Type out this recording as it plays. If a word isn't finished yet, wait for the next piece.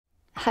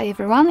Hi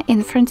everyone,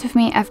 in front of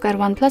me I've got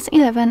OnePlus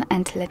 11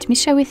 and let me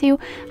share with you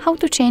how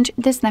to change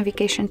this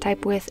navigation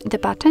type with the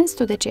buttons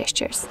to the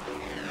gestures.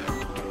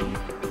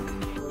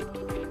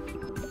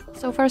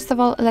 So first of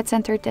all, let's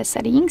enter the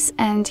settings,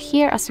 and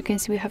here as you can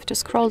see we have to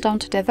scroll down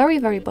to the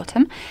very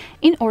bottom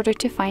in order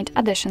to find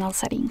additional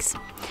settings.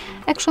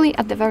 Actually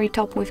at the very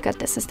top we've got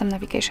the system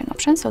navigation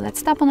option, so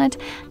let's tap on it,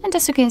 and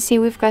as you can see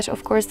we've got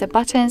of course the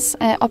buttons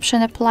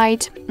option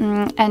applied,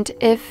 and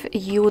if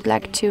you would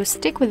like to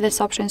stick with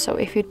this option, so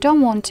if you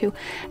don't want to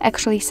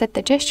actually set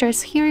the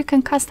gestures, here you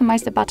can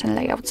customize the button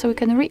layout, so you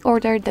can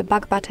reorder the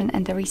back button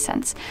and the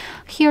recents.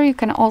 Here you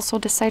can also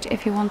decide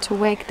if you want to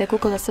wake the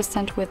Google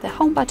Assistant with the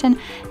home button.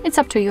 It's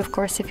up to you, of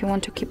course, if you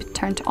want to keep it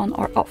turned on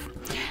or off.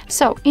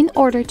 So in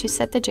order to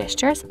set the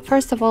gestures,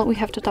 first of all we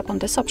have to tap on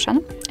this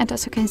option, and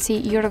as you can see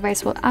your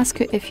device will ask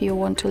you if you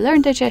want to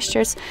learn the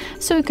gestures,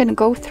 so you can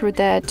go through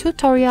the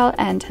tutorial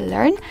and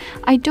learn.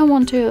 I don't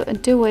want to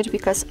do it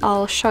because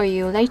I'll show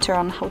you later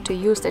on how to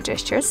use the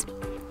gestures.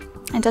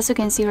 And as you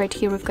can see right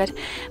here, we've got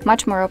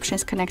much more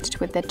options connected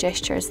with the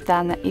gestures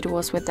than it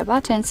was with the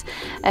buttons.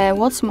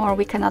 What's more,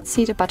 we cannot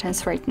see the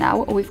buttons right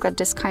now. We've got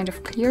this kind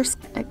of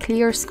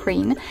clear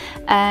screen,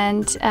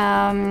 and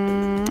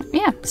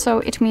yeah, so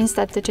it means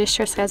that the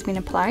gestures has been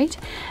applied.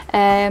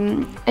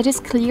 It is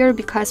clear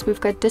because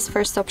we've got this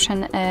first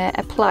option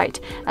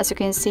applied. As you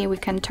can see, we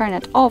can turn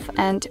it off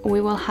and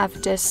we will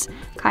have this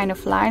kind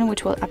of line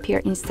which will appear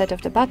instead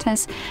of the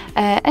buttons,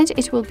 and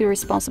it will be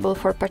responsible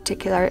for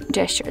particular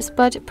gestures.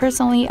 But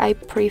personally I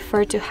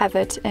prefer to have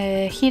it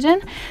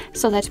hidden,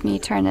 so let me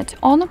turn it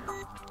on.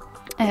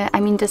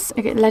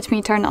 Let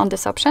me turn on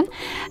this option.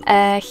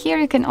 Here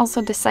you can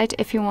also decide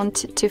if you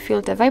want to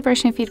feel the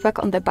vibration feedback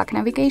on the back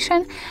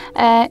navigation.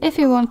 If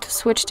you want to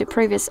switch to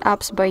previous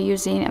apps by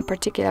using a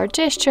particular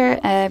gesture,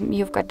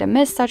 you've got the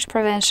mistouch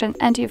prevention,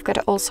 and you've got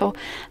also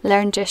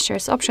learn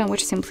gestures option,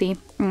 which simply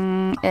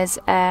is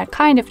a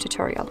kind of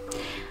tutorial.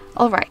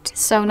 Alright,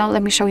 so now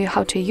let me show you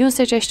how to use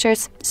the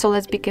gestures. So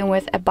let's begin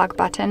with a back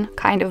button,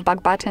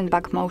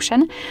 back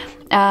motion.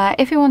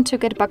 If you want to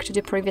get back to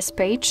the previous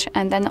page,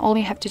 and then all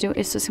you have to do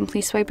is to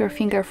simply swipe your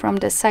finger from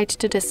the side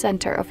to the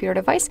center of your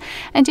device,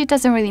 and it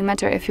doesn't really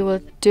matter if you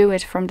will do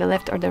it from the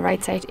left or the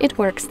right side, it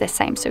works the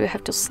same. So you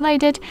have to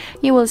slide it,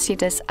 you will see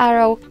this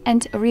arrow,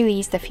 and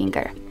release the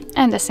finger.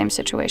 And the same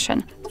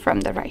situation from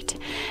the right.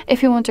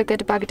 If you want to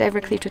get back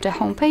directly to the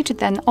home page,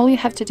 then all you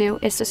have to do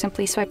is to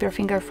simply swipe your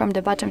finger from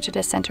the bottom to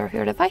the center of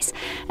your device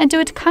and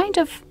do it kind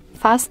of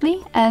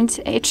fastly,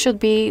 and it should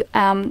be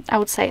I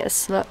would say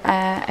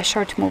a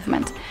short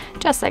movement,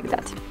 just like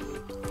that.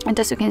 And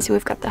as you can see,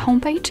 we've got the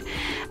home page.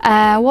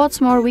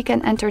 What's more, we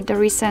can enter the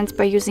recents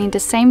by using the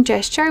same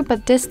gesture,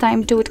 but this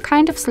time do it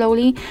kind of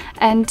slowly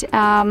and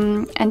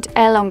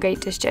elongate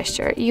this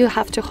gesture. You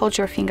have to hold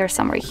your finger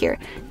somewhere here,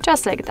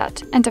 just like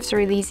that. And after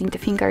releasing the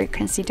finger, you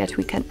can see that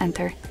we can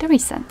enter the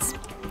recents.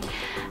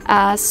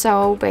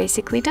 So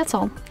basically that's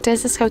all.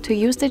 This is how to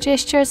use the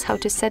gestures, how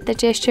to set the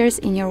gestures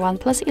in your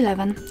OnePlus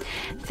 11.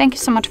 Thank you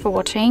so much for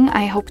watching.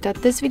 I hope that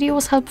this video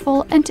was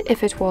helpful, and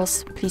if it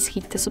was, please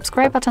hit the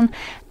subscribe button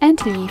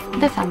and leave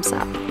the thumbs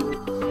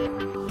up.